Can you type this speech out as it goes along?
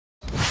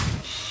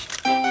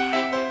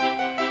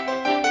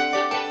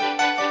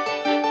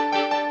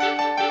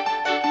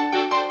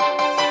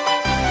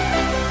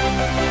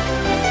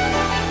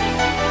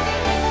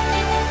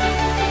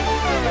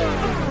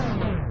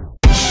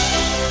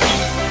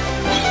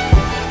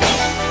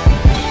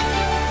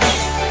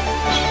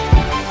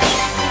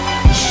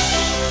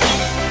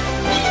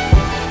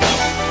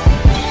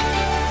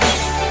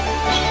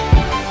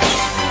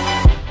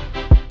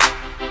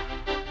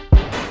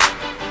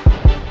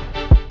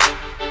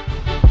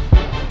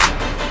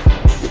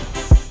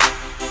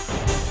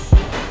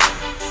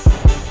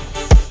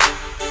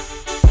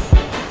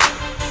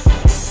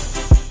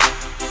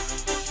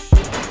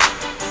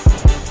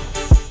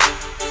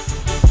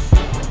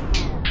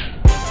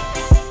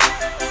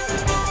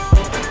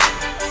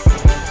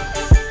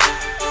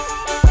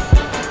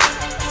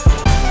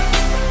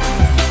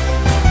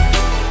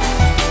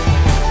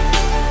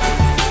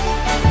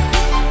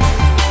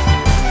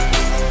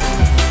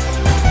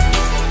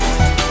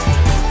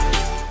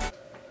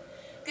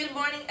Good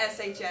morning,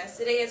 SHS.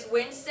 Today is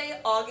Wednesday,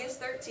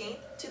 August 13th,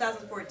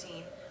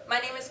 2014. My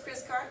name is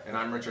Chris Carr. And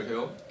I'm Richard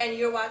Hill. And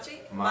you're watching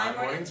My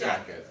Morning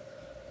Jacket.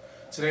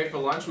 Today for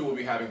lunch we will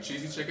be having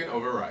cheesy chicken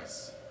over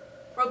rice.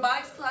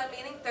 Robotics Club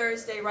meeting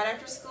Thursday right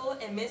after school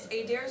in Miss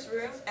Adair's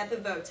room at the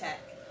VOTEC.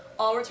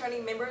 All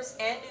returning members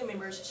and new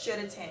members should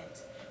attend.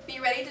 Be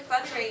ready to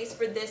fundraise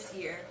for this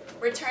year.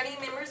 Returning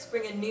members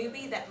bring a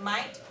newbie that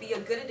might be a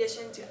good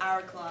addition to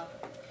our club.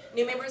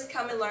 New members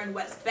come and learn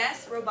what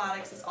best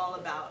robotics is all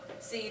about.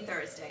 See you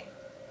Thursday.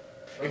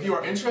 If you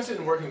are interested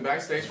in working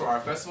backstage for our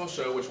festival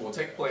show, which will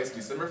take place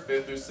December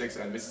 5th through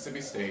 6th at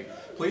Mississippi State,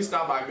 please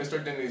stop by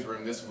Mr. Denny's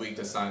room this week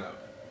to sign up.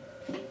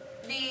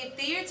 The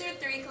Theater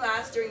 3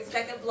 class during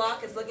second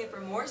block is looking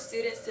for more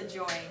students to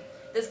join.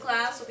 This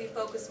class will be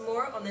focused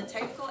more on the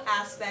technical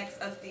aspects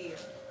of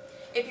theater.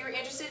 If you're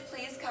interested,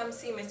 please come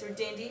see Mr.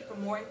 Dendy for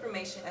more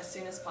information as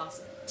soon as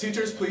possible.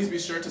 Teachers, please be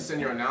sure to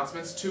send your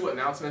announcements to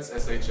Announcements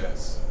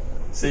SHS.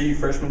 See, you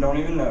freshmen don't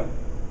even know.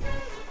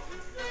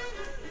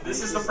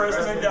 This is the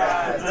freshman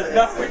guy.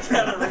 No, we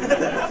gotta read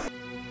that.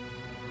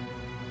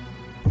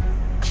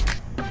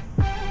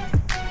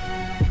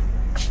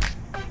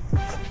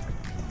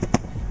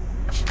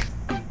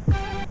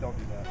 Don't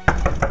do that.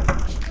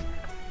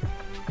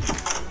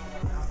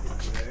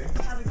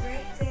 Have a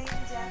great day,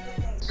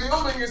 Jacket.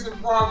 Filming is in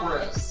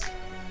progress.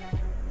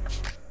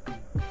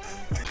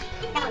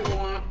 Don't do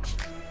that.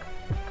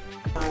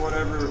 Or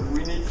whatever,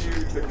 we need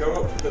you to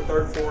go up to the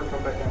third floor and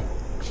come back down.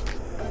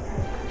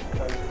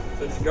 Okay.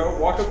 So just go,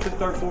 walk up to the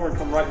third floor and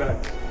come right back.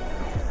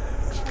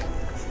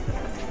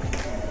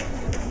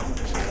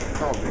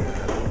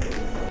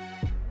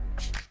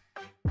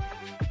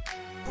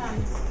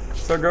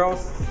 So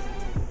girls,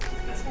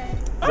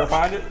 you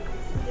find it?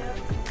 Yep.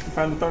 You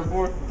find the third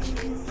floor?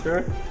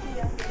 Sure?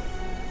 Yeah.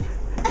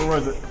 Where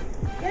was it?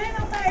 It ain't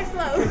no third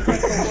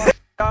floor.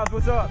 Guys,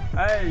 what's up?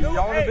 Hey,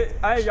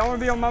 y'all wanna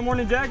be on My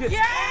Morning Jacket?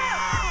 Yeah!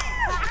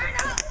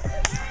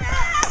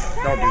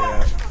 Don't do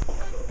that.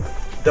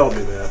 Don't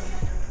do that.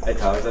 Hey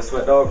Tyler, is that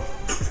Sweat Dog?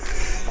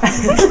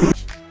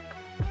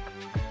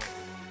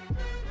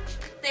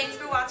 Thanks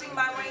for watching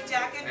My Morning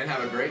Jacket. And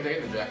have a great day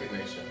in the Jacket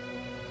Nation.